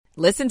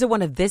Listen to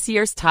one of this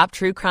year's top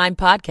true crime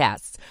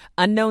podcasts.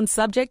 Unknown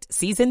Subject,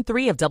 Season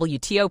 3 of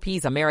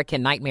WTOP's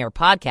American Nightmare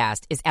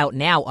podcast is out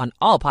now on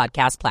all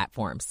podcast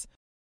platforms.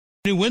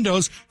 New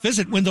windows,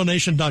 visit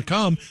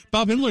windownation.com.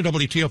 Bob Imler,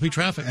 WTOP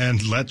Traffic.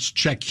 And let's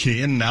check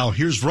in now.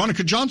 Here's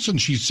Veronica Johnson.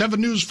 She's 7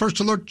 News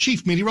First Alert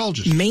Chief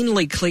Meteorologist.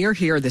 Mainly clear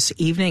here this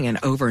evening and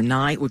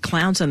overnight with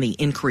clouds on the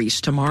increase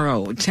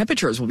tomorrow.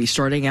 Temperatures will be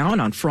starting out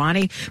on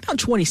Friday about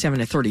 27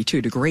 to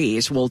 32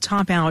 degrees. We'll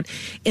top out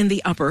in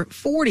the upper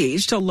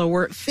 40s to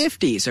lower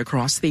 50s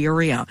across the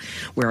area.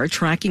 We're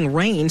tracking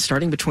rain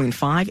starting between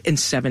 5 and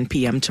 7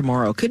 p.m.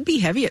 tomorrow. Could be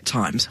heavy at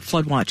times.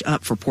 Flood watch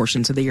up for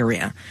portions of the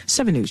area.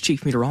 7 News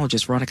Chief Meteorologist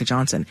Veronica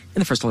Johnson in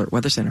the First Alert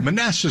Weather Center.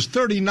 Manassas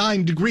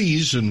 39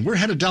 degrees, and we're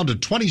headed down to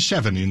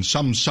 27 in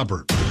some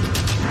suburbs.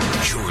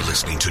 You're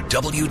listening to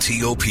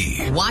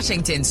WTOP,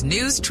 Washington's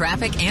news,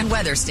 traffic, and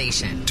weather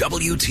station.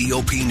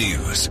 WTOP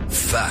News.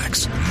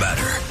 Facts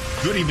matter.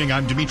 Good evening,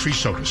 I'm Dimitri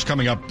Sotis.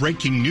 Coming up,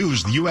 breaking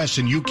news. The U.S.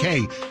 and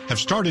U.K. have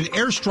started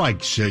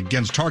airstrikes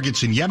against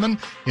targets in Yemen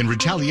in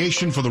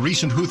retaliation for the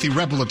recent Houthi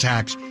rebel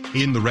attacks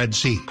in the Red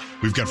Sea.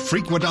 We've got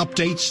frequent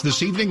updates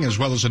this evening as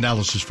well as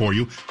analysis for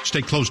you.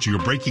 Stay close to your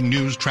breaking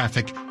news,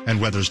 traffic,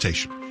 and weather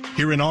station.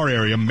 Here in our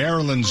area,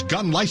 Maryland's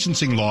gun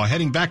licensing law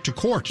heading back to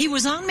court. He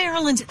was on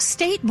Maryland's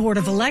State Board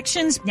of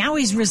Elections. Now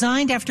he's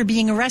resigned after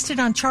being arrested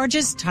on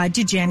charges tied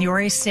to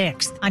January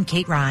 6th. I'm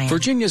Kate Ryan.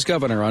 Virginia's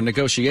governor on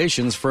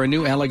negotiations for a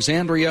new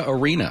Alexandria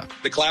arena.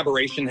 The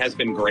collaboration has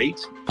been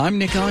great. I'm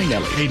Nick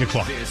Einelli. 8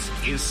 o'clock. This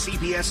is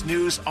CBS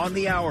News on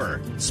the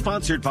Hour,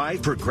 sponsored by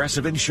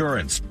Progressive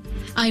Insurance.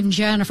 I'm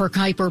Jennifer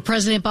Kuiper.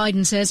 President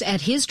Biden says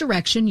at his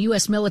direction,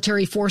 U.S.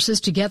 military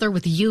forces together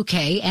with the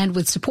U.K. and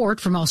with support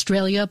from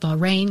Australia,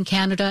 Bahrain,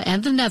 Canada,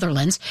 and the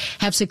Netherlands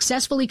have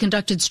successfully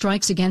conducted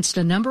strikes against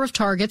a number of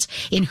targets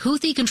in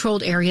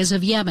Houthi-controlled areas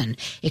of Yemen.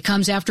 It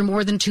comes after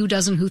more than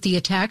 24 Houthi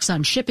attacks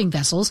on shipping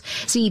vessels.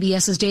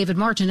 CBS's David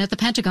Martin at the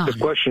Pentagon. The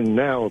question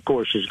now, of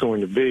course, is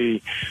going to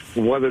be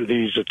whether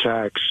these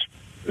attacks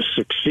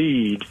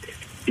succeed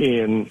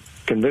in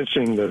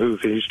convincing the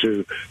Houthis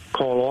to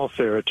call off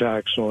their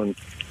attacks on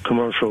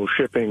commercial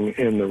shipping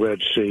in the Red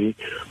Sea,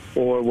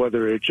 or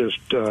whether it just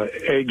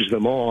eggs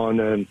them on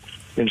and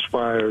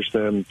inspires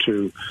them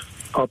to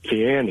up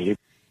the ante.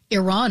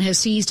 Iran has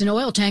seized an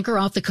oil tanker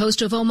off the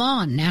coast of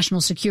Oman.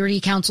 National Security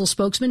Council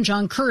spokesman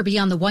John Kirby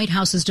on the White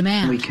House's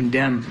demand. We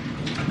condemn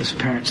this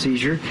apparent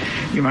seizure.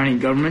 The Iranian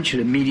government should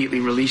immediately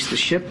release the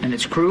ship and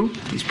its crew.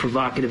 These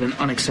provocative and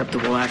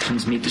unacceptable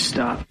actions need to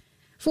stop.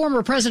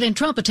 Former President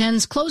Trump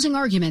attends closing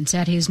arguments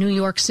at his New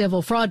York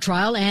civil fraud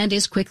trial and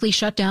is quickly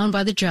shut down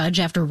by the judge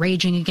after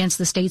raging against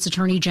the state's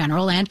attorney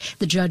general and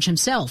the judge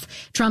himself.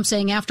 Trump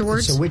saying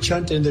afterwards, "It's a witch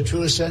hunt in the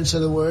truest sense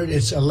of the word.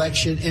 It's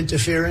election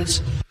interference."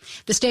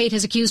 The state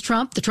has accused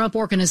Trump, the Trump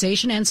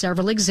Organization, and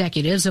several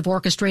executives of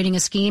orchestrating a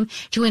scheme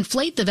to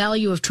inflate the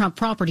value of Trump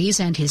properties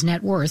and his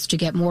net worth to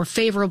get more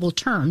favorable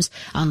terms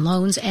on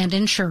loans and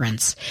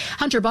insurance.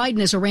 Hunter Biden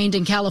is arraigned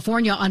in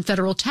California on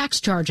federal tax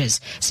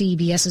charges.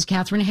 CBS's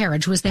Catherine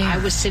Herridge was there. I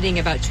was sitting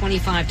about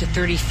 25 to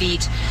 30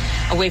 feet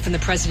away from the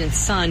president's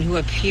son, who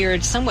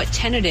appeared somewhat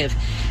tentative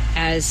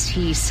as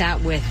he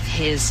sat with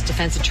his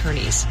defense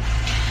attorneys.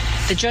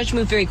 The judge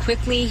moved very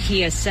quickly.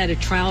 He has set a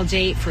trial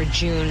date for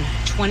June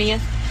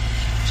 20th.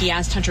 He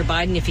asked Hunter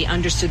Biden if he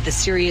understood the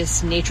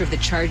serious nature of the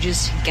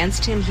charges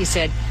against him. He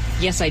said,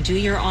 "Yes, I do,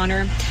 Your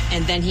Honor."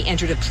 And then he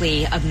entered a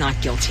plea of not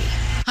guilty.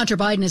 Hunter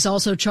Biden is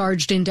also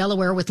charged in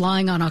Delaware with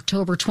lying on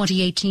October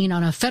 2018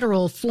 on a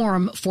federal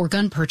form for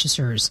gun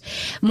purchasers.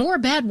 More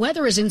bad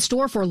weather is in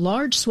store for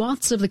large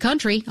swaths of the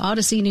country.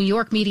 Odyssey, New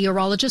York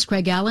meteorologist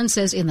Craig Allen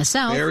says in the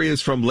south,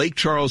 areas from Lake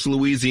Charles,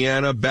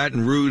 Louisiana,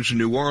 Baton Rouge,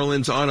 New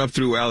Orleans, on up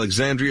through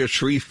Alexandria,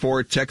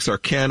 Shreveport,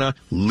 Texarkana,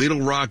 Little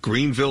Rock,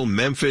 Greenville,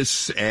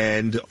 Memphis,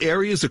 and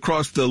areas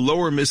across the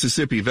lower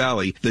Mississippi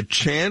Valley. The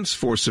chance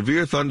for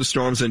severe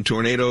thunderstorms and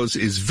tornadoes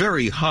is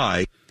very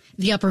high.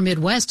 The upper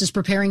Midwest is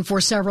preparing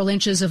for several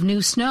inches of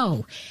new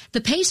snow.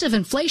 The pace of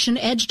inflation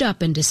edged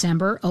up in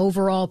December.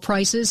 Overall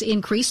prices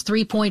increased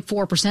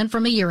 3.4%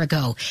 from a year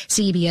ago.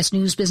 CBS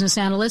News business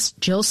analyst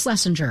Jill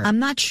Schlesinger. I'm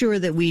not sure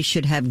that we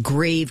should have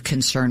grave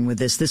concern with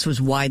this. This was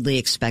widely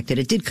expected.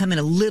 It did come in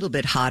a little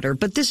bit hotter,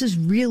 but this is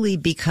really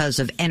because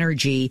of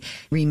energy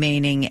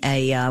remaining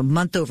a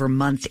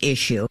month-over-month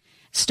issue.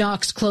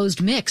 Stocks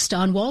closed mixed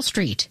on Wall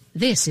Street.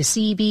 This is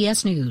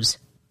CBS News.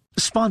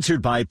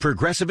 Sponsored by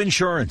Progressive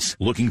Insurance.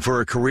 Looking for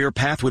a career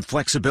path with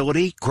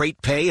flexibility, great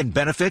pay, and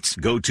benefits?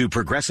 Go to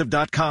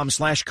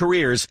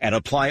progressive.com/careers and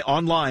apply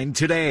online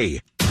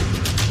today.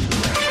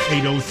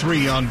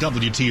 8:03 on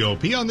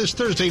WTOP on this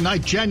Thursday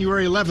night,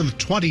 January 11th,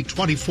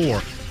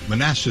 2024.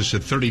 Manassas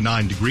at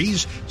 39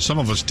 degrees. Some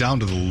of us down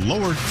to the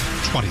lower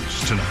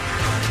 20s tonight.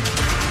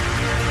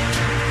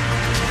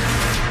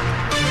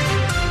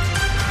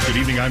 Good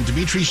evening, I'm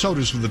Dimitri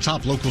Sotis with the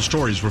top local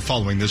stories we're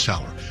following this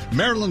hour.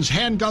 Maryland's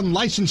handgun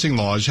licensing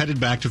law is headed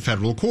back to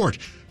federal court.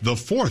 The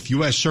Fourth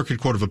U.S. Circuit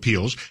Court of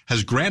Appeals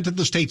has granted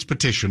the state's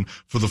petition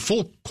for the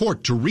full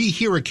court to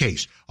rehear a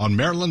case on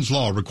Maryland's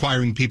law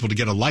requiring people to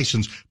get a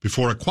license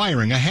before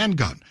acquiring a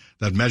handgun.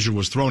 That measure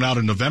was thrown out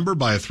in November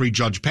by a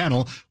 3-judge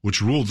panel,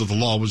 which ruled that the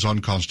law was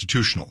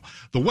unconstitutional.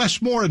 The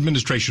Wes Moore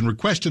administration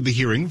requested the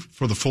hearing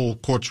for the full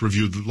court's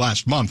review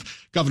last month.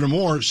 Governor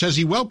Moore says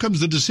he welcomes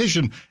the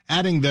decision,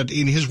 adding that,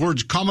 in his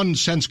words, common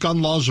sense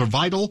gun laws are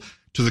vital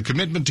to the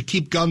commitment to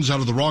keep guns out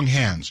of the wrong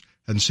hands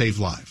and save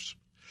lives.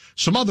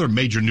 Some other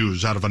major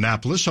news out of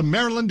Annapolis. A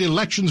Maryland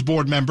Elections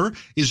Board member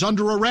is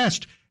under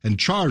arrest and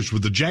charged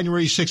with the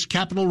January 6th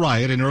Capitol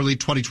riot in early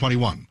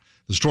 2021.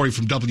 The story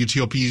from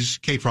WTOP's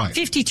Kate Ryan.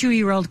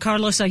 52-year-old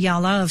Carlos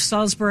Ayala of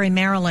Salisbury,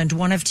 Maryland,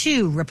 one of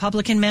 2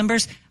 Republican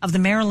members of the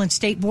Maryland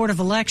State Board of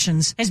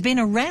Elections, has been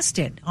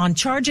arrested on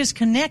charges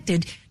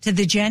connected to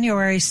the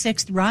January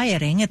 6th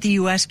rioting at the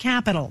U.S.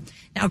 Capitol.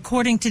 Now,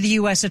 according to the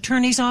U.S.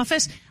 Attorney's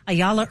Office,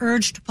 Ayala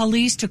urged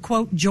police to,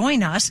 quote,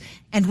 join us,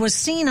 and was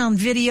seen on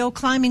video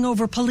climbing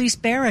over police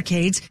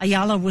barricades.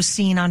 Ayala was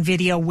seen on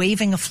video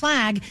waving a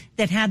flag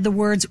that had the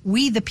words,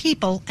 "We the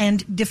People"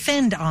 and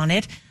 "Defend" on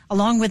it,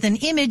 along with an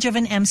image of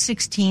an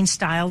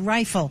M16-style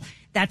rifle.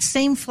 That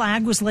same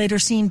flag was later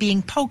seen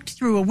being poked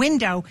through a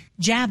window,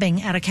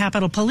 jabbing at a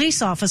Capitol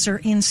police officer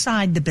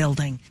inside the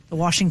building. The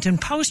Washington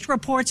Post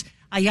reports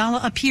Ayala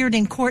appeared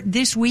in court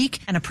this week,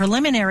 and a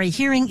preliminary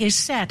hearing is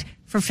set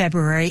for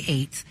February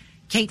 8th.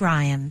 Kate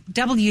Ryan,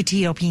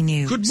 WTOP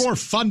News. Could more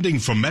funding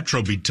for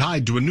Metro be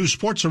tied to a new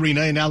sports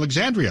arena in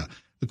Alexandria?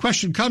 The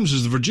question comes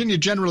as the Virginia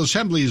General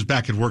Assembly is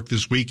back at work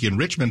this week in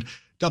Richmond.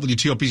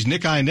 WTOP's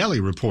Nick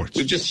Iannelli reports.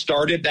 We've just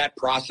started that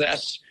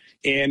process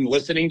in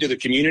listening to the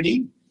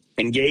community,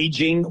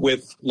 engaging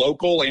with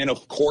local and,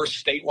 of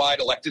course, statewide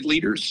elected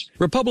leaders.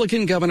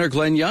 Republican Governor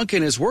Glenn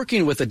Youngkin is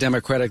working with the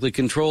democratically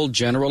controlled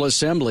General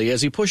Assembly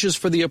as he pushes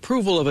for the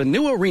approval of a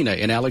new arena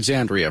in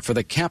Alexandria for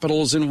the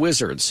Capitals and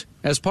Wizards.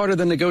 As part of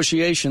the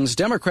negotiations,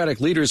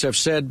 Democratic leaders have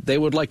said they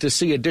would like to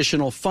see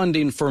additional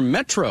funding for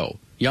Metro.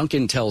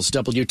 Youngkin tells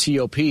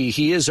WTOP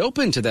he is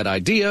open to that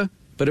idea,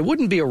 but it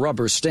wouldn't be a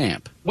rubber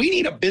stamp. We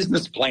need a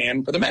business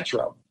plan for the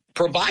Metro.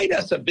 Provide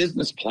us a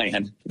business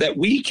plan that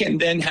we can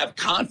then have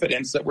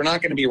confidence that we're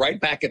not going to be right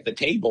back at the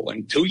table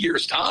in 2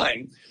 years'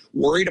 time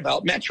worried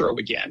about Metro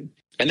again.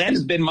 And that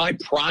has been my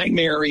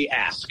primary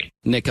ask.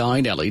 Nick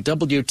Iannelli,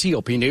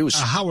 WTOP News. A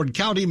Howard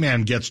County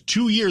man gets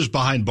 2 years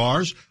behind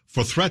bars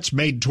for threats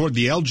made toward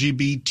the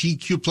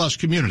LGBTQ plus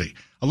community,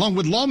 along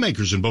with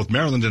lawmakers in both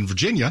Maryland and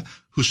Virginia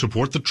who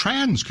support the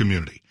trans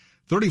community.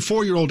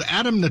 34-year-old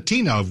Adam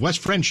Natina of West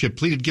Friendship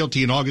pleaded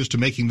guilty in August to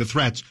making the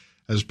threats.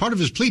 As part of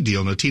his plea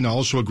deal, Natina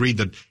also agreed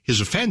that his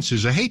offense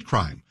is a hate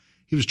crime.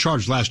 He was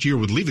charged last year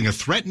with leaving a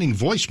threatening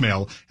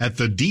voicemail at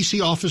the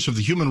D.C. office of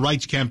the Human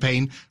Rights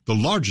Campaign, the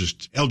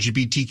largest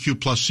LGBTQ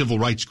plus civil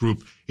rights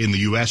group in the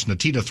U.S.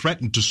 Natina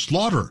threatened to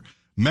slaughter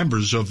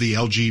members of the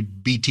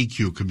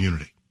LGBTQ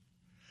community.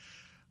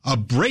 A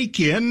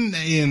break-in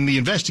the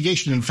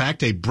investigation, in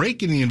fact, a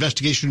break in the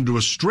investigation into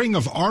a string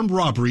of armed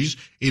robberies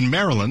in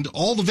Maryland.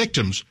 All the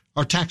victims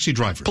are taxi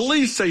drivers.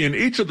 Police say in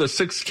each of the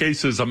 6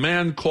 cases, a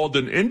man called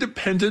an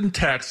independent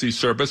taxi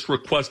service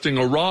requesting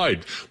a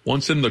ride.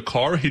 Once in the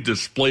car, he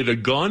displayed a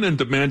gun and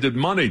demanded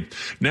money.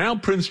 Now,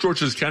 Prince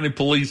George's County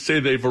Police say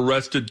they've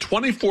arrested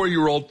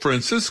 24-year-old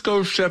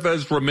Francisco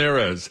Chavez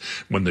Ramirez.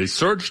 When they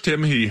searched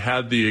him, he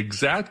had the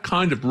exact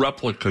kind of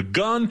replica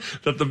gun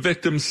that the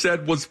victim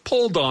said was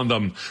pulled on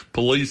them.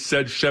 Police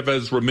said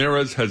Chavez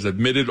Ramirez has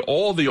admitted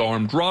all the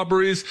armed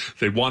robberies.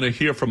 They want to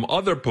hear from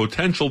other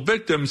potential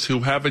victims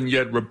who haven't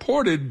yet reported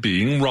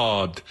being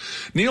robbed.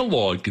 Neil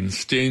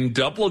Augenstein,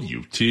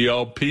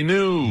 WTOP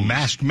News.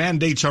 Mask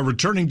mandates are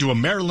returning to a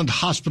Maryland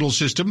hospital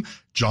system.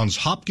 Johns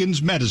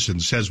Hopkins Medicine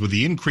says with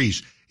the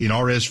increase in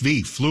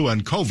RSV, flu,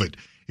 and COVID,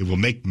 it will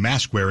make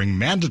mask wearing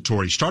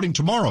mandatory starting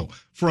tomorrow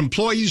for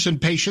employees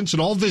and patients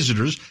and all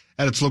visitors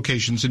at its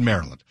locations in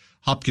Maryland.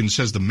 Hopkins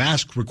says the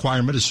mask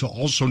requirement is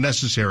also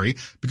necessary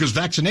because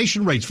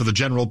vaccination rates for the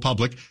general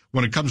public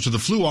when it comes to the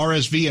flu,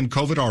 RSV, and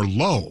COVID are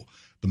low.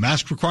 The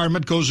mask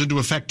requirement goes into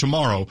effect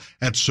tomorrow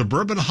at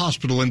Suburban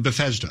Hospital in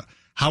Bethesda,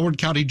 Howard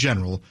County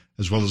General,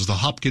 as well as the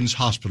Hopkins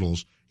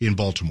hospitals in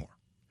Baltimore.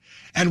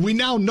 And we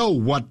now know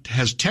what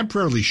has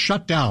temporarily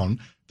shut down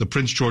the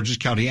Prince George's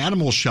County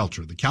Animal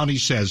Shelter. The county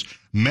says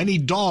many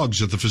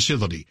dogs at the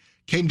facility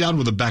came down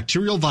with a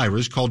bacterial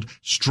virus called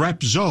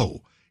strep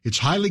zoo. It's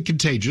highly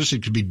contagious.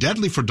 It can be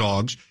deadly for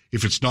dogs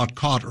if it's not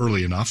caught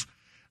early enough.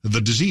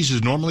 The disease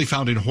is normally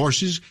found in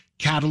horses,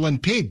 cattle,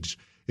 and pigs.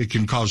 It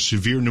can cause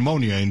severe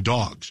pneumonia in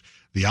dogs.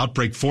 The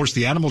outbreak forced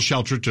the animal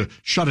shelter to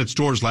shut its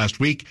doors last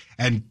week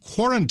and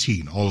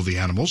quarantine all of the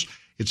animals.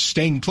 It's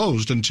staying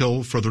closed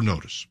until further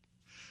notice.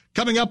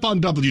 Coming up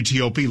on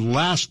WTOP,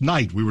 last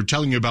night we were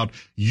telling you about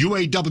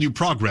UAW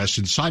progress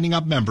in signing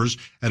up members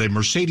at a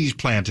Mercedes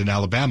plant in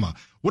Alabama.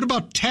 What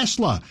about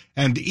Tesla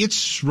and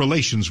its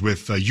relations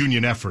with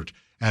union effort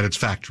at its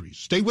factories?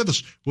 Stay with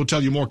us. We'll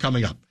tell you more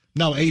coming up.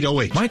 Now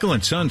 8:08. Michael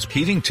and Son's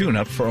heating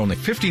tune-up for only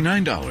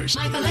 $59.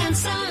 Michael and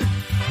Son.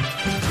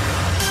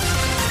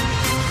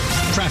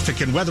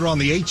 Traffic and weather on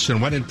the 8s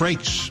and when it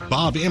breaks.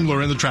 Bob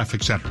Imler in the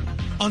traffic center.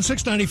 On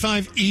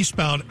 695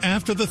 eastbound,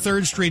 after the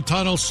 3rd Street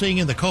tunnel, seeing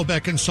in the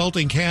Quebec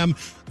Consulting Cam,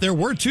 there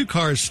were 2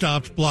 cars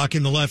stopped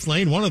blocking the left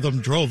lane. One of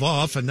them drove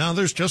off, and now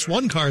there's just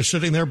 1 car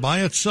sitting there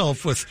by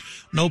itself with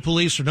no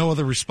police or no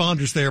other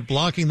responders there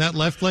blocking that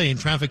left lane,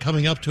 traffic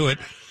coming up to it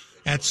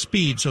at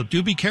speed. So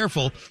do be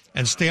careful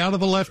and stay out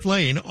of the left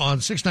lane on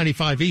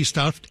 695 east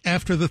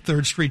after the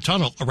 3rd Street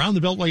tunnel. Around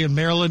the Beltway in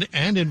Maryland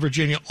and in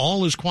Virginia,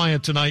 all is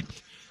quiet tonight.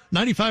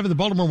 95 in the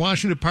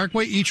Baltimore-Washington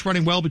Parkway, each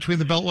running well between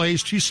the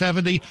Beltways.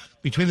 270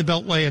 between the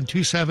Beltway and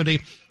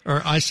 270,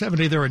 or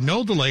I-70. There are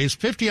no delays.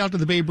 50 out to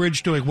the Bay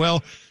Bridge doing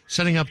well,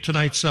 setting up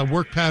tonight's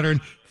work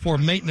pattern for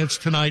maintenance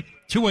tonight.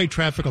 Two-way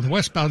traffic on the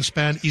westbound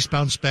span,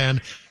 eastbound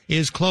span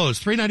is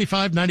closed.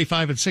 395,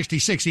 95, and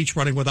 66, each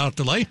running without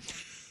delay.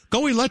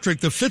 Go electric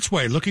the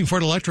Fitzway. Looking for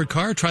an electric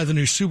car? Try the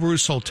new Subaru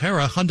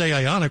Solterra, Hyundai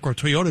Ioniq, or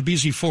Toyota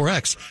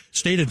BZ4X.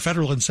 State and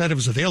federal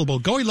incentives available.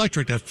 Go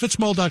electric at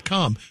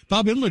fitzmall.com.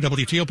 Bob Inler,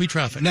 WTOP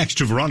Traffic. Next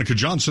to Veronica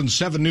Johnson,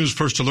 7 News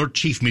First Alert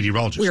Chief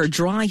Meteorologist. We are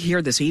dry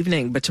here this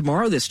evening, but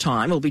tomorrow this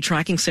time we'll be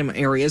tracking some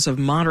areas of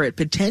moderate,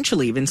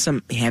 potentially even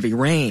some heavy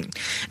rain.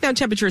 Now,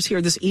 temperatures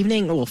here this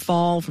evening will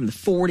fall from the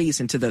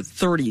 40s into the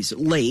 30s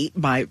late.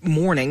 By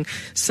morning,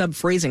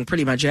 sub-freezing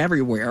pretty much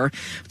everywhere.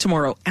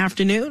 Tomorrow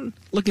afternoon,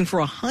 looking for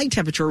a high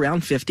temperature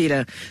around 50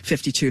 to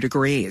 52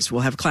 degrees.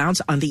 We'll have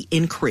clouds on the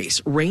increase.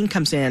 Rain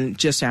comes in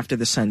just after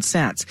the sun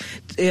sets.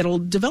 It'll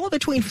develop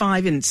between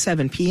 5 and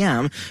 7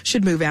 p.m.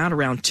 Should move out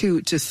around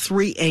 2 to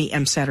 3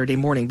 a.m. Saturday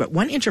morning, but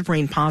 1 inch of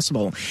rain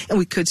possible, and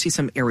we could see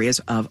some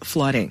areas of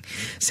flooding.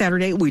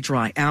 Saturday, we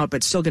dry out,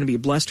 but still going to be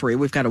blustery.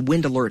 We've got a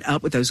wind alert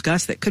up with those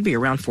gusts that could be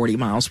around 40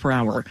 miles per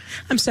hour.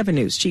 I'm 7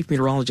 News Chief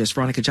Meteorologist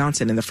Veronica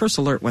Johnson in the First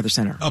Alert Weather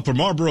Center. Upper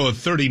Marlboro at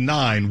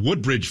 39,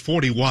 Woodbridge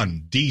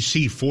 41,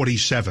 D.C.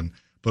 47.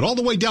 But all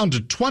the way down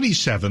to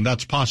 27,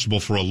 that's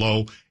possible for a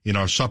low in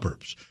our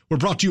suburbs. We're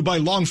brought to you by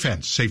Long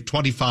Fence. Save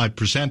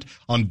 25%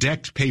 on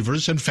decked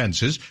pavers and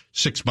fences.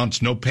 6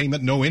 months, no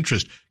payment, no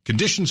interest.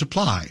 Conditions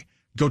apply.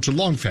 Go to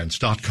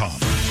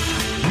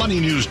longfence.com.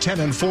 Money News 10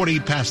 and 40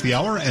 past the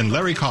hour, and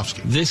Larry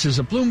Kofsky. This is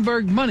a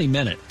Bloomberg Money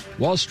Minute.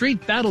 Wall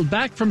Street battled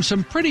back from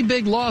some pretty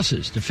big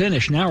losses to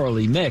finish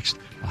narrowly mixed.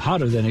 A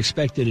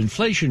hotter-than-expected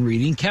inflation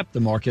reading kept the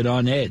market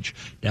on edge.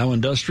 Dow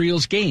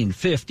Industrials gained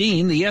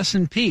 15, the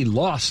S&P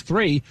lost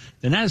 3,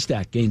 the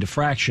Nasdaq gained a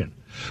fraction.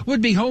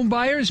 Would-be home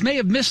buyers may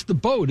have missed the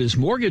boat as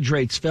mortgage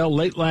rates fell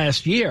late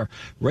last year.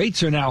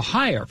 Rates are now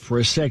higher for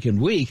a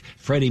second week.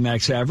 Freddie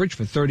Mac's average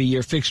for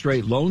 30-year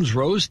fixed-rate loans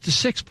rose to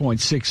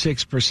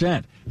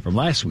 6.66% from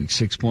last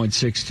week's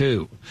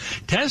 6.62.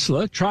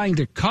 Tesla trying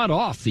to cut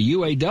off the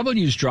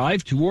UAW's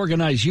drive to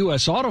organize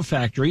U.S. auto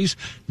factories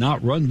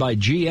not run by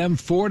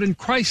GM, Ford, and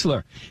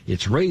Chrysler.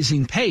 It's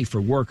raising pay for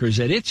workers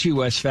at its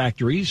U.S.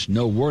 factories.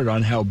 No word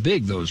on how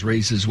big those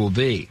raises will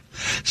be.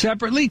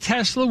 Separately,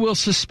 Tesla will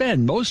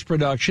suspend most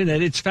production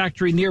at its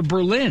factory near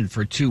Berlin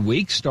for 2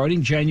 weeks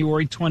starting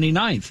January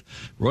 29th.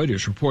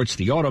 Reuters reports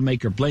the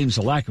automaker blames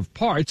a lack of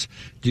parts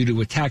due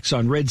to attacks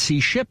on Red Sea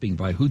shipping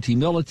by Houthi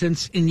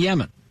militants in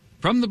Yemen.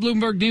 From the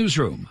Bloomberg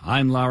Newsroom,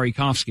 I'm Larry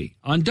Kofsky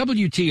on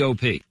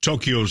WTOP.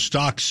 Tokyo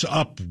stocks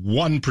up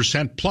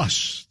 1%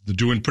 plus. They're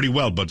doing pretty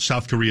well, but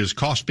South Korea's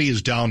Kospi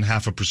is down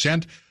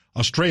 0.5%.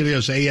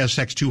 Australia's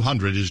ASX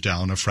 200 is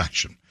down a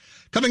fraction.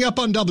 Coming up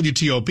on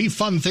WTOP,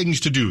 fun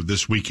things to do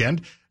this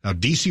weekend. Now,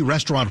 D.C.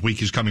 Restaurant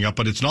Week is coming up,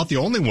 but it's not the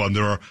only one.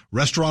 There are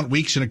restaurant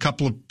weeks in a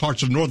couple of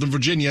parts of Northern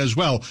Virginia as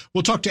well.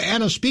 We'll talk to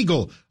Anna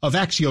Spiegel of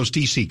Axios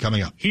D.C.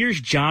 coming up.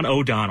 Here's John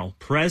O'Donnell,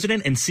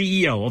 President and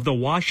CEO of the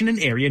Washington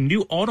Area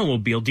New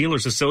Automobile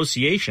Dealers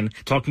Association,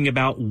 talking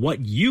about what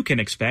you can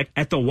expect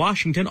at the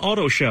Washington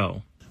Auto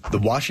Show. The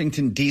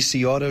Washington,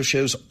 D.C. Auto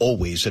Show's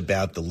always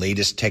about the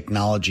latest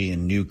technology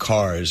and new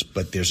cars,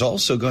 but there's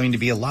also going to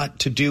be a lot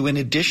to do in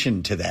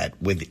addition to that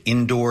with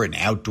indoor and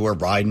outdoor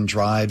ride and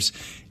drives,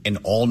 an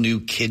all-new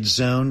kids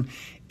zone,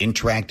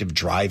 interactive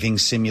driving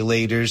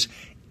simulators,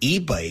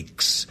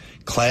 e-bikes,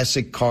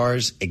 classic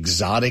cars,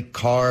 exotic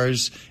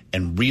cars,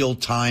 and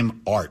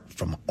real-time art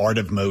from Art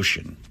of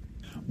Motion.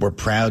 We're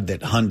proud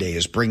that Hyundai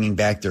is bringing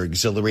back their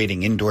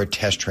exhilarating indoor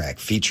test track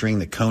featuring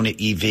the Kona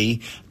EV,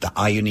 the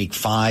Ioniq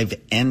 5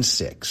 and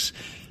 6.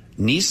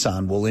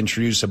 Nissan will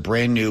introduce a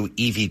brand new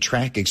EV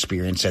track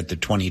experience at the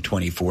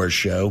 2024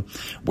 show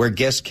where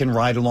guests can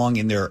ride along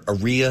in their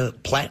Aria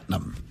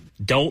Platinum.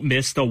 Don't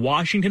miss the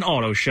Washington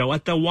Auto Show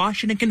at the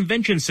Washington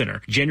Convention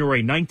Center,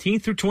 January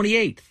 19th through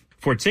 28th.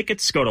 For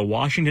tickets, go to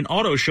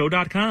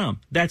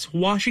WashingtonAutoShow.com. That's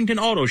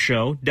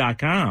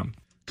WashingtonAutoShow.com.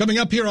 Coming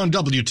up here on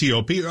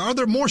WTOP, are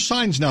there more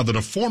signs now that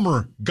a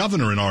former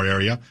governor in our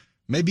area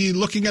may be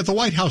looking at the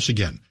White House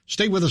again?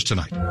 Stay with us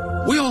tonight.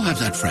 We all have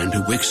that friend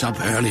who wakes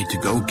up early to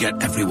go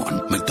get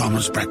everyone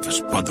McDonald's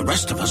breakfast, while the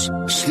rest of us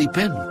sleep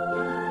in.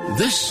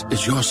 This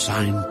is your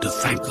sign to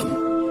thank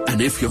them.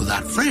 And if you're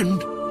that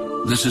friend,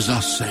 this is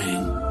us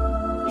saying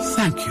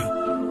thank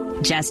you.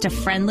 Just a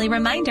friendly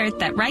reminder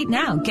that right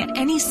now, get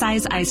any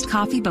size iced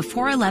coffee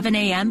before 11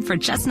 a.m. for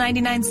just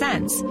 99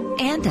 cents.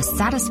 And a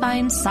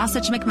satisfying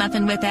sausage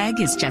McMuffin with egg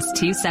is just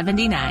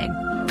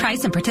 $2.79.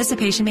 Price and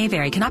participation may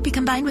vary. Cannot be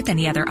combined with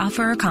any other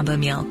offer or combo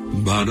meal.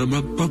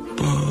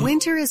 Ba-da-ba-ba-ba.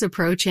 Winter is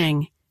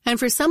approaching, and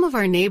for some of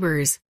our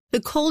neighbors, the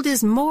cold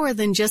is more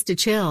than just a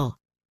chill.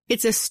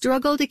 It's a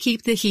struggle to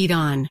keep the heat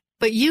on,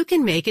 but you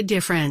can make a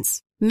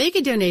difference. Make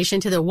a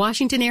donation to the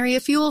Washington Area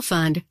Fuel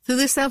Fund through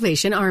the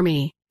Salvation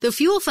Army. The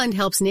Fuel Fund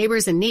helps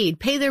neighbors in need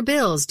pay their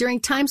bills during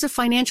times of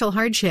financial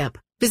hardship.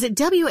 Visit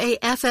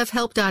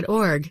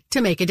WAFFhelp.org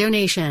to make a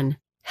donation.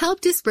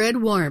 Help to spread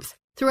warmth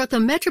throughout the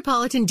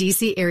metropolitan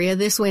D.C. area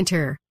this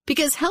winter,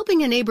 because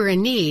helping a neighbor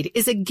in need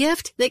is a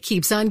gift that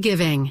keeps on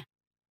giving.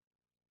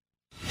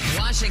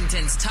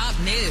 Washington's top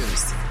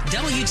news,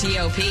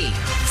 WTOP.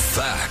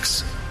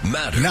 Facts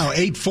matter. Now,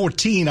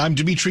 8:14, I'm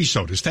Dimitri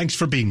Sotis. Thanks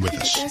for being with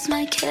us.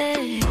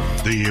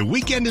 The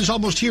weekend is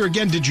almost here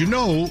again. Did you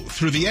know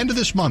through the end of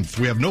this month,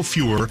 we have no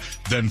fewer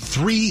than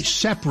 3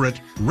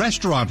 separate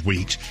restaurant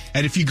weeks.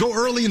 And if you go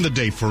early in the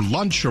day for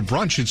lunch or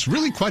brunch, it's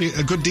really quite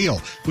a good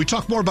deal. We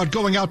talk more about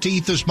going out to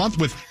eat this month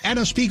with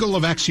Anna Spiegel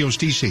of Axios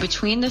DC.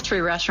 Between the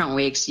 3 restaurant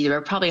weeks, there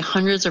are probably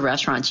hundreds of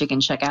restaurants you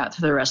can check out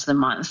through the rest of the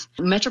month.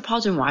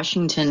 Metropolitan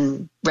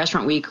Washington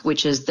Restaurant Week,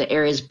 which is the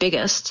area's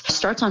biggest,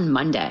 starts on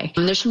Monday.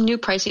 And there's some new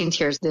pricing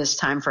tiers this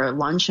time for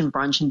lunch and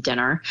brunch and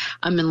dinner,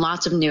 and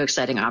lots of new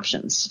exciting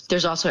options.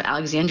 There's also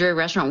Alexandria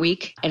Restaurant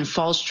Week and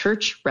Falls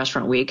Church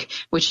Restaurant Week,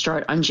 which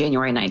start on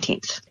January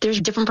 19th.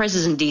 There's different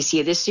prices in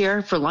D.C. this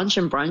year. For lunch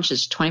and brunch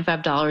is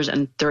 $25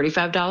 and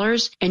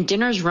 $35, and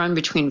dinners run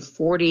between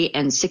 $40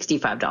 and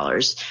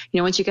 $65.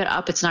 Once you get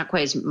up, it's not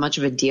quite as much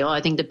of a deal.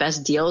 I think the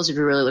best deals, if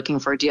you're really looking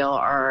for a deal,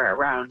 are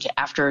around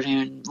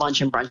afternoon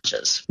lunch and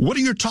brunches. What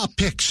are your top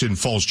picks in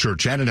Falls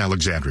Church and in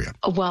Alexandria?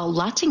 Well,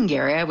 La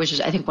Tingueria, which is,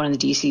 I think, one of the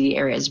D.C.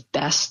 area's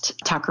best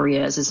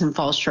taquerias, is in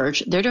Falls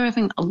Church. They're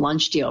doing a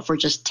lunch deal for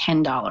just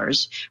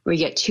 $10, where you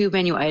get 2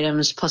 menu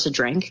items plus a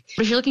drink.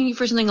 But if you're looking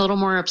for something a little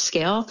more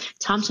upscale,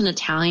 Thompson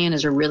Italian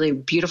is a really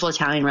beautiful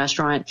Italian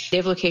restaurant. They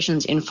have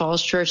locations in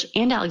Falls Church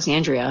and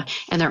Alexandria,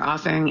 and they're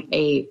offering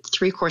a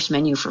 3-course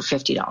menu for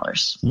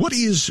 $50. What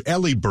is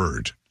Ellie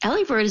Bird?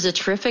 Ellie Bird is a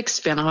terrific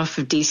spinoff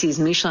of DC's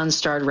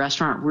Michelin-starred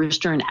restaurant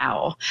Rooster and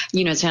Owl.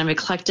 It's kind of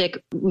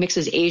eclectic,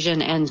 mixes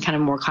Asian and kind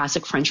of more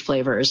classic French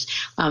flavors.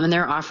 And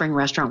they're offering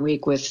Restaurant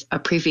Week with a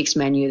prefix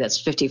menu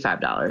that's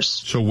 $55.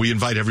 So we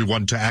invite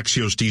everyone to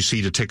Axios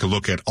DC to take a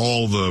look at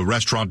all the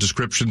restaurant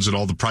descriptions and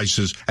all the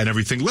prices and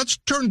everything. Let's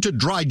turn to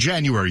dry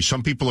January.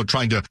 Some people are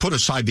trying to put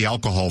aside the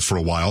alcohol for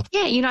a while.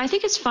 Yeah, I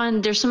think it's fun.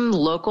 There's some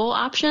local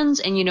options.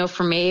 And,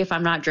 for me, if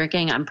I'm not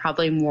drinking, I'm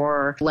probably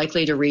more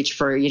likely to reach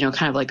for,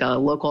 kind of like a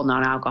local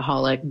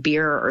non-alcoholic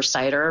beer or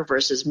cider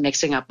versus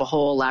mixing up a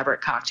whole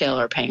elaborate cocktail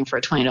or paying for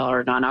a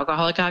 $20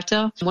 non-alcoholic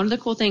cocktail. One of the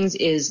cool things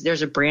is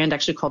there's a brand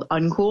actually called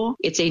Uncool.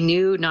 It's a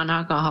new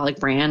non-alcoholic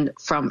brand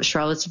from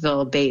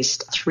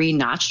Charlottesville-based 3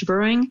 Notched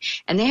Brewing,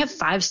 and they have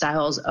 5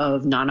 styles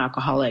of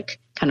non-alcoholic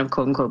kind of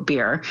quote-unquote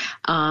beer,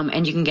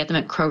 and you can get them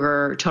at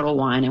Kroger, Total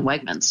Wine, and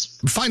Wegmans.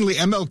 Finally,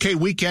 MLK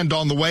weekend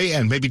on the way,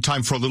 and maybe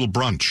time for a little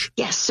brunch.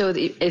 Yes, so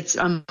it's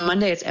on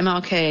Monday, it's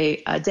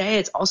MLK Day.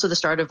 It's also the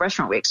start of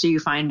Restaurant Week, so you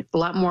find a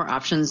lot more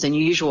options than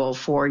usual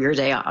for your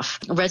day off.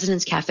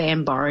 Residence Cafe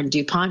and Bar in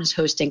DuPont is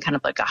hosting kind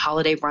of like a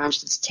holiday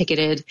brunch that's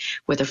ticketed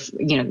with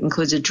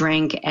includes a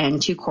drink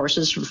and 2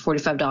 courses for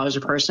 $45 a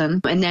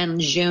person. And then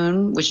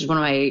June, which is one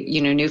of my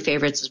new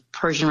favorites, is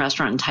Persian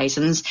Restaurant in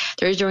Tyson's.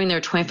 They're doing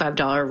their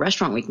 $25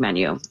 Restaurant Week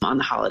menu on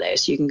the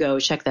holidays, so you can go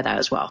check that out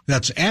as well.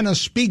 That's Anna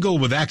Spiegel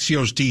with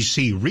Axios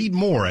DC. Read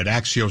more at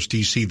Axios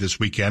DC this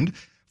weekend.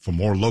 For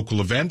more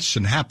local events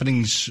and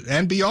happenings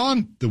and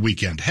beyond the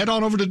weekend, head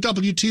on over to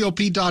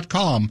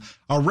WTOP.com.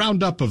 A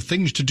roundup of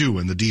things to do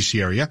in the DC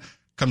area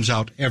comes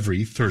out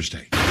every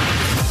Thursday.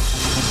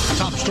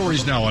 Top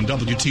stories now on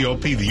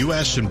WTOP. The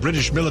U.S. and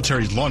British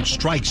militaries launched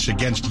strikes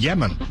against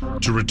Yemen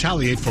to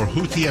retaliate for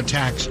Houthi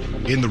attacks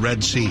in the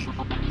Red Sea,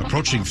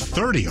 approaching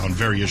 30 on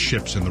various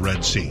ships in the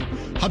Red Sea.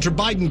 Hunter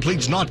Biden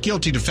pleads not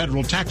guilty to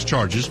federal tax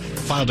charges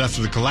filed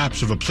after the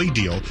collapse of a plea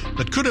deal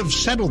that could have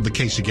settled the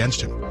case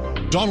against him.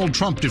 Donald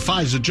Trump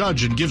defies a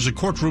judge and gives a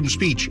courtroom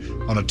speech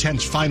on a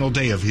tense final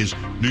day of his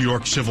New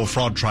York civil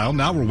fraud trial.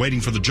 Now we're waiting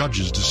for the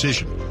judge's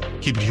decision.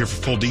 Keep it here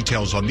for full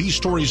details on these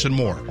stories and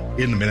more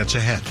in the minutes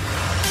ahead.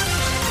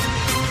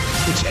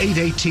 It's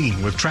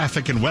 8:18 with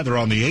traffic and weather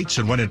on the 8s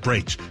and when it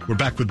breaks. We're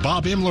back with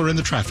Bob Imler in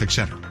the traffic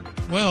center.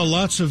 Well,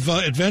 lots of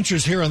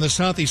adventures here on the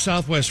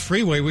Southeast-Southwest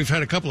Freeway. We've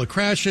had a couple of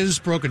crashes,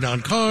 broken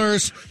down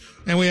cars,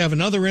 and we have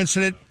another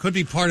incident. Could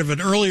be part of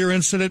an earlier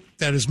incident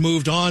that has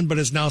moved on but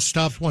is now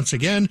stopped once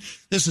again.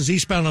 This is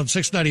eastbound on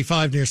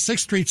 695 near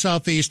 6th Street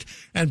Southeast,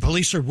 and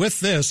police are with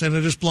this, and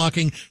it is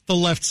blocking the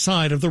left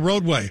side of the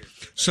roadway.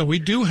 So we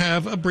do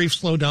have a brief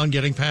slowdown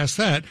getting past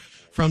that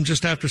from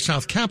just after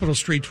South Capitol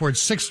Street towards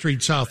 6th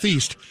Street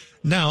Southeast.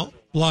 Now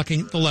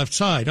blocking the left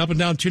side. Up and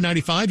down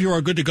 295, you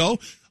are good to go.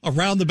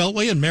 Around the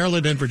Beltway in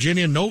Maryland and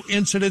Virginia, no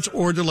incidents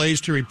or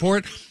delays to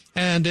report.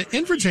 And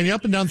in Virginia,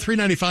 up and down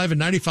 395 and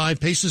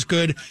 95, pace is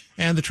good,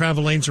 and the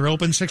travel lanes are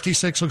open.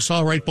 66 looks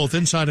all right, both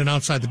inside and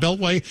outside the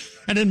Beltway.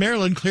 And in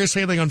Maryland, clear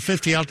sailing on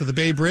 50 out to the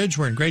Bay Bridge.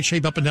 We're in great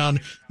shape up and down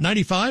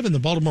 95 and the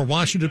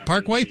Baltimore-Washington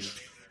Parkway.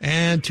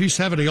 and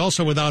 270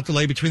 also without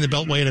delay between the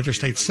Beltway and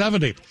Interstate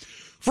 70.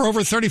 For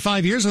over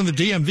 35 years in the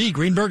DMV,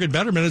 Greenberg and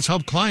Betterman has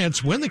helped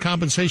clients win the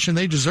compensation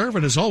they deserve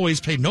and has always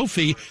paid no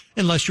fee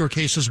unless your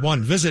case is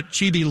won. Visit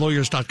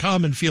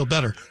gblawyers.com and feel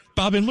better.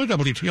 Bob Inler,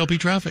 WTOP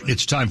Traffic.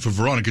 It's time for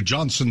Veronica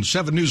Johnson,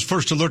 7 News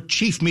First Alert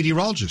Chief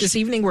Meteorologist. This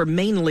evening, we're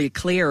mainly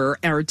clear.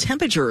 Our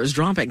temperature is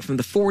dropping from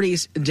the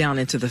 40s down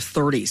into the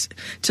 30s.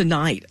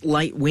 Tonight,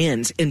 light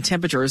winds and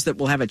temperatures that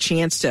will have a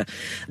chance to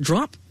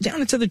drop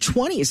down into the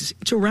 20s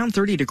to around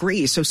 30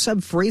 degrees, so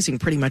sub-freezing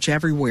pretty much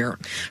everywhere.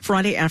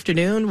 Friday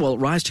afternoon will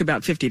rise to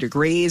about 50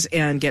 degrees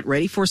and get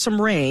ready for some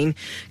rain.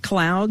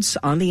 Clouds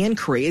on the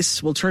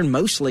increase will turn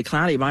mostly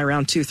cloudy by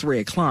around 3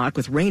 o'clock,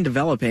 with rain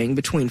developing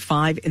between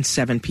 5 and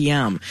 7 p.m.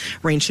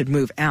 Rain should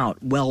move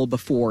out well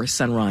before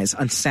sunrise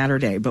on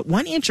Saturday, but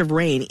 1 inch of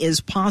rain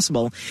is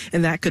possible,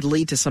 and that could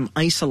lead to some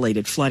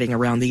isolated flooding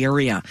around the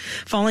area.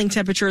 Falling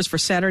temperatures for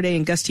Saturday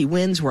and gusty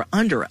winds were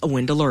under a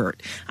wind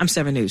alert. I'm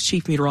 7 News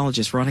Chief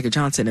Meteorologist Veronica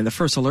Johnson in the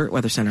First Alert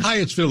Weather Center.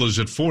 Hyattsville is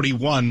at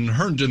 41,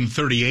 Herndon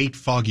 38,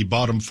 Foggy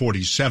Bottom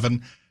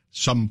 47.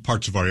 Some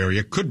parts of our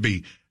area could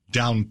be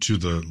down to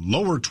the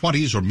lower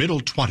 20s or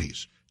middle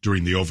 20s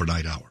during the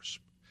overnight hours.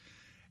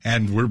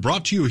 And we're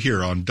brought to you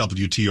here on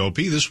WTOP.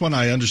 This one,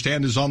 I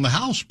understand, is on the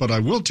house, but I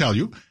will tell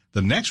you,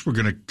 the next we're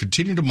going to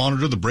continue to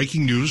monitor the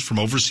breaking news from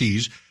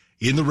overseas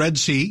in the Red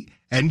Sea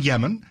and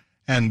Yemen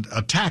and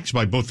attacks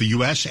by both the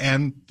U.S.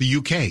 and the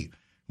UK.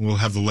 We'll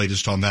have the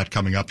latest on that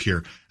coming up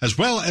here, as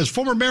well as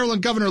former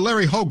Maryland Governor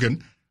Larry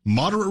Hogan,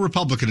 moderate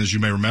Republican, as you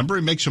may remember.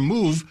 He makes a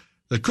move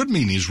that could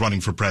mean he's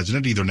running for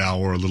president either now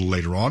or a little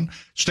later on.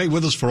 Stay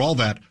with us for all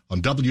that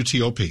on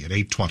WTOP at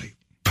 8:20.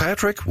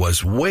 Patrick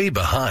was way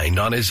behind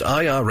on his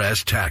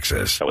IRS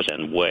taxes. I was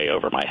in way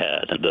over my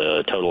head.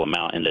 The total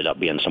amount ended up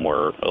being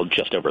somewhere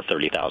just over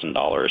 $30,000.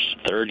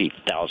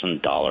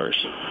 $30,000.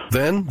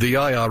 Then the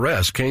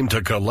IRS came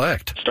to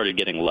collect. Started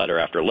getting letter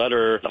after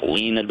letter. A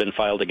lien had been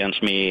filed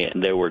against me.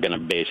 They were going to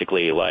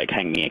basically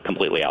hang me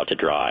completely out to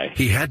dry.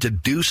 He had to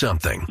do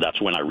something.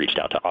 That's when I reached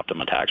out to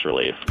Optima Tax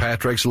Relief.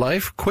 Patrick's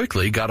life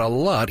quickly got a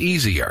lot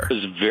easier. It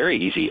was very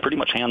easy, pretty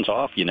much hands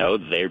off.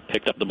 They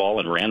picked up the ball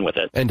and ran with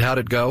it. And how'd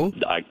it go?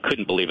 I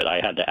couldn't believe it. I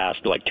had to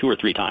ask 2 or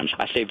 3 times.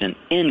 I saved an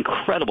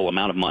incredible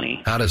amount of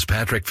money. How does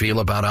Patrick feel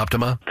about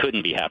Optima?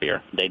 Couldn't be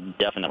happier. They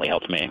definitely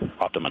helped me.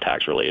 Optima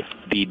Tax Relief,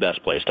 the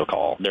best place to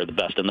call. They're the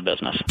best in the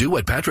business. Do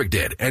what Patrick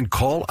did and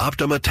call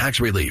Optima Tax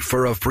Relief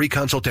for a free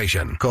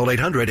consultation. Call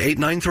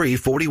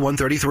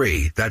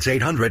 800-893-4133. That's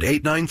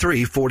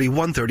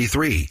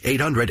 800-893-4133.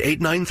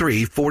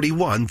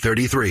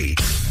 800-893-4133.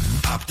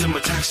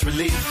 Optima Tax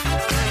Relief.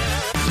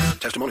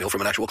 Testimonial from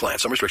an actual client.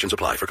 Some restrictions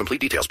apply. For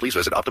complete details, please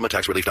visit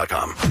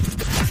OptimaTaxRelief.com.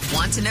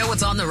 Want to know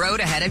what's on the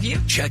road ahead of you?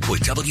 Check with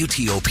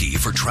WTOP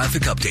for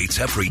traffic updates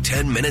every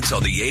 10 minutes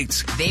on the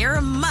 8s. They're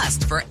a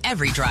must for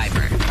every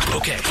driver.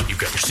 Okay, you've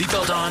got your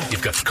seatbelt on,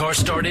 you've got the car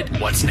started.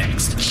 What's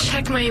next?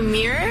 Check my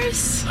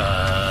mirrors.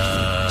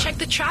 Check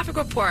the traffic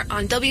report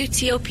on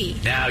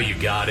WTOP. Now you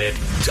got it.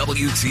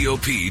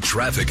 WTOP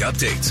traffic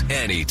updates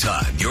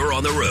anytime you're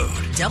on the road.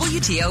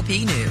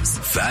 WTOP News.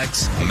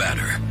 Facts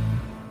matter.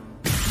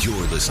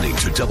 You're listening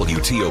to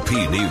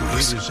WTOP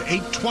News. It is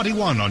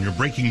 8:21 on your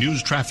breaking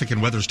news, traffic,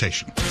 and weather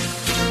station.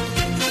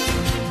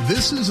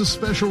 This is a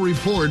special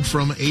report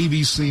from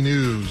ABC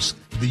News.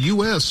 The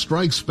U.S.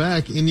 strikes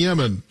back in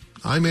Yemen.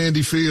 I'm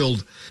Andy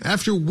Field.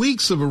 After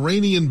weeks of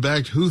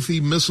Iranian-backed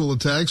Houthi missile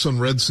attacks on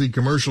Red Sea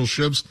commercial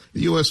ships, the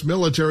U.S.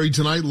 military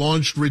tonight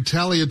launched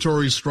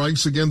retaliatory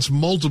strikes against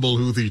multiple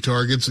Houthi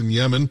targets in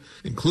Yemen,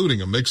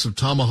 including a mix of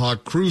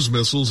Tomahawk cruise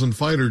missiles and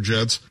fighter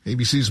jets.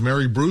 ABC's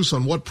Mary Bruce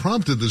on what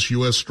prompted this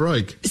U.S.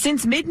 strike.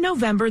 Since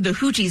mid-November, the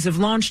Houthis have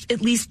launched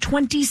at least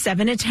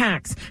 27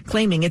 attacks,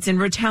 claiming it's in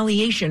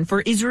retaliation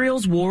for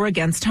Israel's war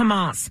against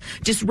Hamas,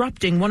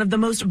 disrupting one of the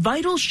most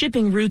vital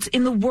shipping routes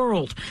in the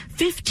world.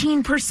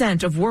 15%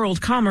 of world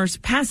commerce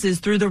passes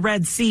through the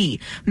Red Sea.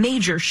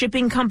 Major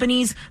shipping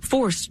companies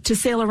forced to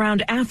sail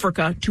around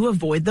Africa to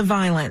avoid the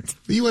violence.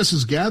 The U.S.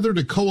 has gathered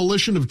a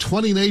coalition of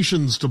 20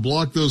 nations to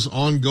block those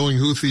ongoing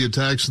Houthi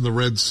attacks in the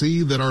Red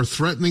Sea that are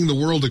threatening the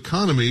world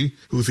economy.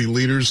 Houthi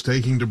leaders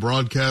taking to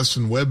broadcasts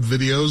and web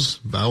videos,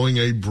 vowing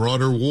a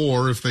broader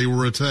war if they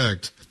were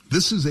attacked.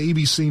 This is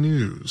ABC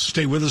News.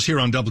 Stay with us here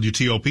on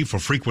WTOP for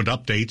frequent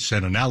updates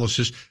and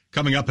analysis.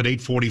 Coming up at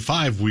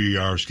 8:45, we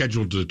are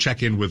scheduled to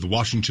check in with the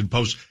Washington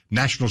Post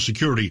national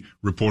security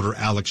reporter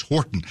Alex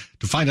Horton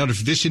to find out if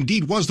this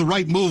indeed was the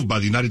right move by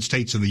the United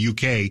States and the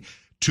UK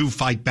to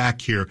fight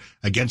back here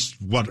against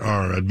what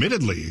are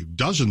admittedly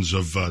dozens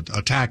of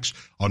attacks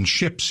on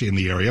ships in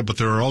the area. But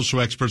there are also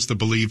experts that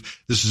believe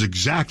this is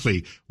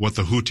exactly what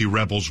the Houthi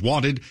rebels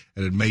wanted,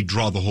 and it may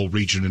draw the whole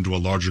region into a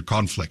larger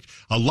conflict.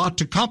 A lot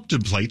to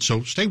contemplate,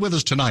 so stay with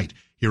us tonight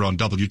here on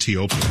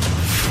WTOP.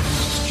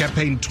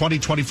 Campaign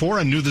 2024,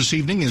 and new this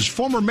evening is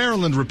former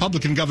Maryland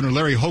Republican Governor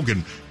Larry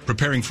Hogan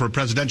preparing for a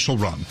presidential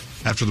run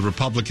after the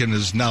Republican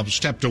has now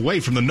stepped away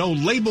from the No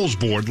Labels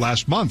Board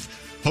last month.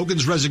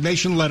 Hogan's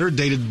resignation letter,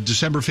 dated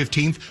December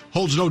 15th,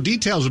 holds no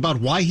details about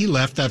why he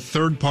left that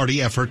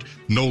third-party effort,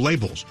 No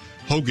Labels.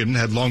 Hogan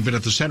had long been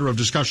at the center of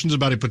discussions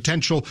about a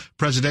potential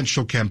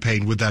presidential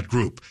campaign with that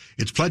group.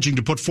 It's pledging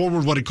to put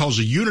forward what it calls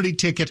a unity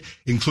ticket,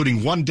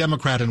 including one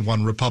Democrat and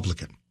one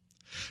Republican.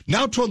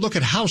 Now to a look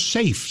at how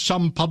safe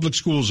some public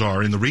schools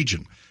are in the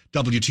region.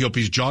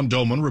 WTOP's John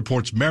Doman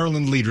reports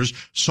Maryland leaders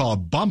saw a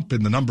bump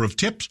in the number of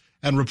tips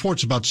and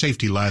reports about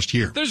safety last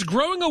year. There's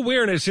growing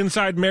awareness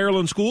inside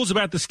Maryland schools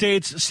about the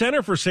state's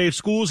Center for Safe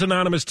Schools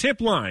anonymous tip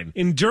line.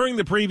 And during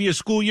the previous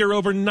school year,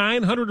 over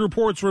 900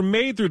 reports were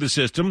made through the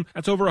system.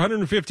 That's over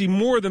 150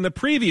 more than the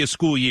previous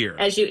school year.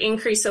 As you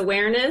increase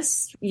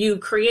awareness, you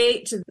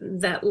create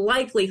that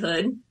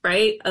likelihood,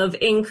 right, of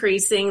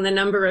increasing the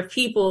number of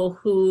people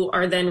who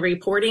are then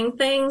reporting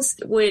things,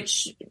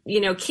 which,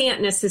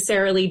 can't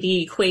necessarily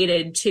be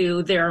equated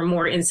to there are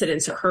more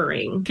incidents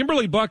occurring.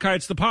 Kimberly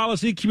Buckheit's the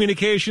Policy,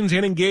 Communications,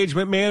 and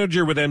Engagement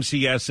Manager with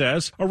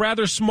MCSS, a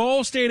rather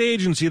small state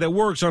agency that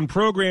works on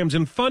programs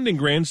and funding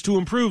grants to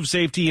improve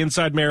safety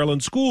inside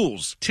Maryland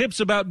schools. Tips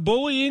about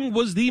bullying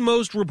was the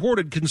most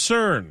reported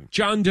concern.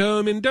 John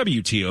Doman,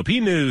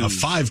 WTOP News.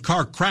 A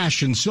 5-car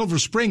crash in Silver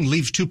Spring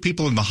leaves 2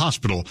 people in the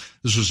hospital.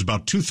 This was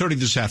about 2:30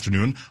 this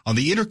afternoon on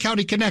the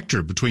Intercounty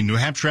Connector between New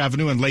Hampshire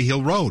Avenue and Lay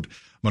Hill Road.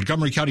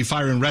 Montgomery County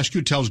Fire and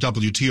Rescue tells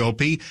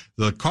WTOP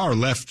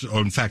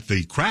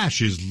the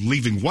crash is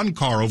leaving one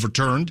car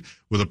overturned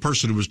with a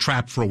person who was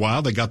trapped for a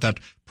while. They got that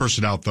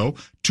person out, though.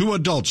 2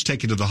 adults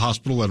taken to the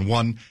hospital and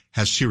one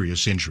has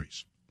serious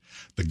injuries.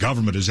 The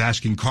government is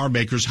asking car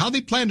makers how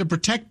they plan to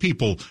protect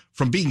people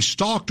from being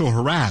stalked or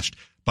harassed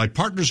by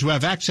partners who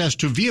have access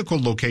to vehicle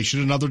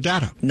location and other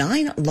data.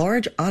 9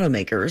 large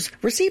automakers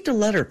received a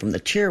letter from the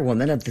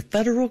chairwoman of the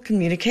Federal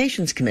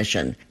Communications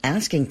Commission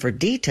asking for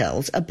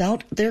details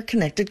about their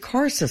connected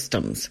car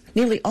systems.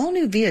 Nearly all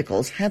new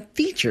vehicles have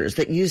features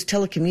that use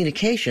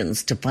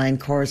telecommunications to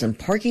find cars in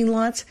parking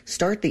lots,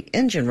 start the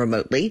engine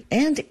remotely,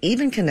 and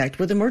even connect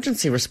with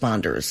emergency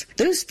responders.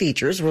 Those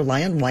features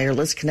rely on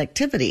wireless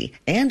connectivity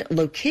and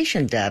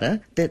location data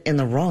that, in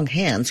the wrong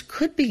hands,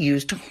 could be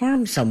used to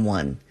harm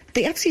someone.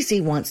 The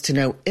FCC wants to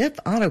know if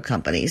auto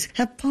companies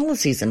have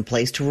policies in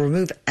place to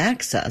remove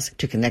access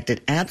to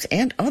connected apps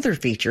and other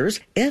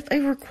features if a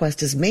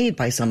request is made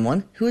by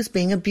someone who is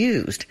being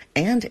abused,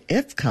 and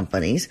if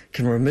companies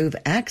can remove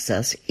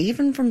access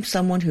even from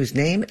someone whose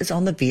name is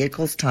on the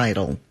vehicle's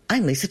title.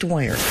 I'm Lisa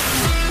Dwyer.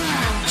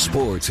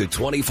 Sports at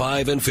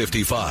 25 and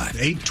 55.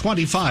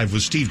 8:25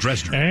 with Steve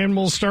Dresner. And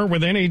we'll start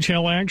with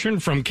NHL action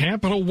from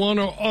Capital One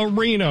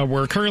Arena.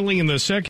 We're currently in the second